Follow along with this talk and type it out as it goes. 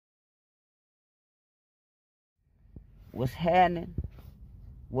What's happening?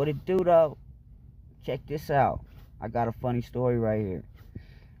 What it do though? Check this out. I got a funny story right here.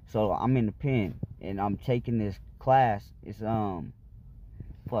 So I'm in the pen and I'm taking this class. It's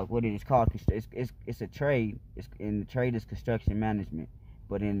fuck what it is called. It's a trade. It's in the trade is construction management.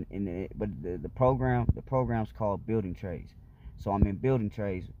 But the program's called building trades. So I'm in building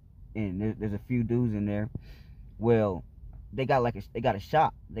trades and there's a few dudes in there. Well, they got a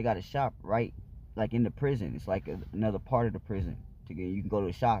shop. They got a shop right like in the prison. It's like another part of the prison. You can go to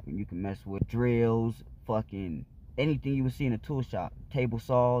the shop and you can mess with drills, fucking anything you would see in a tool shop, table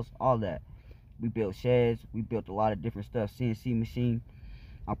saws, all that. We built sheds. We built a lot of different stuff. CNC machine.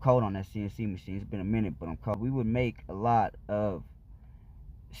 I'm cold on that CNC machine. It's been a minute, but I'm cold. We would make a lot of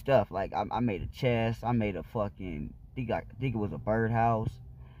stuff. Like I made a chest. I made a fucking. I think it was a birdhouse.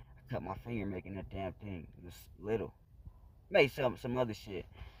 I cut my finger making that damn thing. It was little. Made some other shit.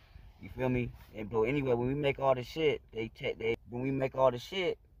 You feel me? But anyway, when we make all the shit, when we make all the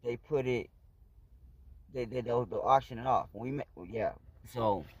shit, they put it, they'll auction it off. When we make, well, yeah.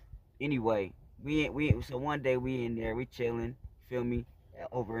 So anyway, so one day we in there, we chilling, feel me,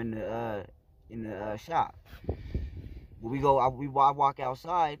 over in the shop. When I walk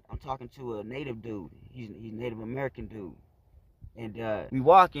outside, I'm talking to a native dude. He's Native American dude, and we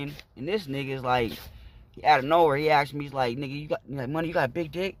walking, and this nigga's like. Out of nowhere, he asked me, he's like, nigga, you got like money? You got a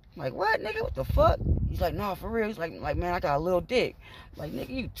big dick? I'm like, what, nigga? What the fuck? He's like, nah, for real. He's like, man, I got a little dick. I'm like, nigga,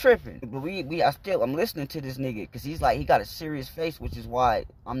 you tripping? But I'm listening to this nigga, cause he's like, he got a serious face, which is why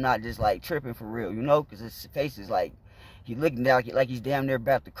I'm not just like tripping for real, you know? Cause his face is like, he looking down like he's damn near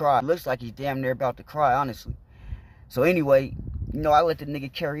about to cry. It looks like he's damn near about to cry, honestly. So anyway, you know, I let the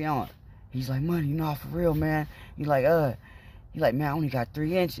nigga carry on. He's like, money, nah, for real, man. He's like, man, I only got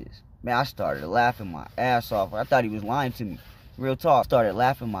 3 inches. Man, I started laughing my ass off. I thought he was lying to me. Real talk. Started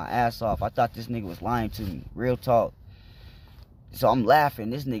laughing my ass off. I thought this nigga was lying to me. Real talk. So I'm laughing.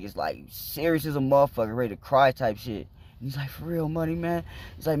 This nigga's like serious as a motherfucker, ready to cry type shit. And he's like, for real, money, man.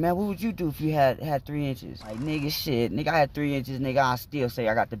 He's like, man, what would you do if you had 3 inches? Like, nigga, shit. Nigga, I had 3 inches. Nigga, I still say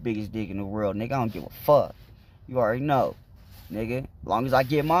I got the biggest dick in the world. Nigga, I don't give a fuck. You already know. Nigga, as long as I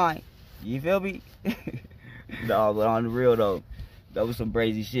get mine. You feel me? No, but on the real, though. That was some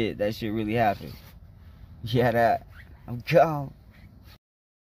crazy shit. That shit really happened. Yeah, that. I'm gone.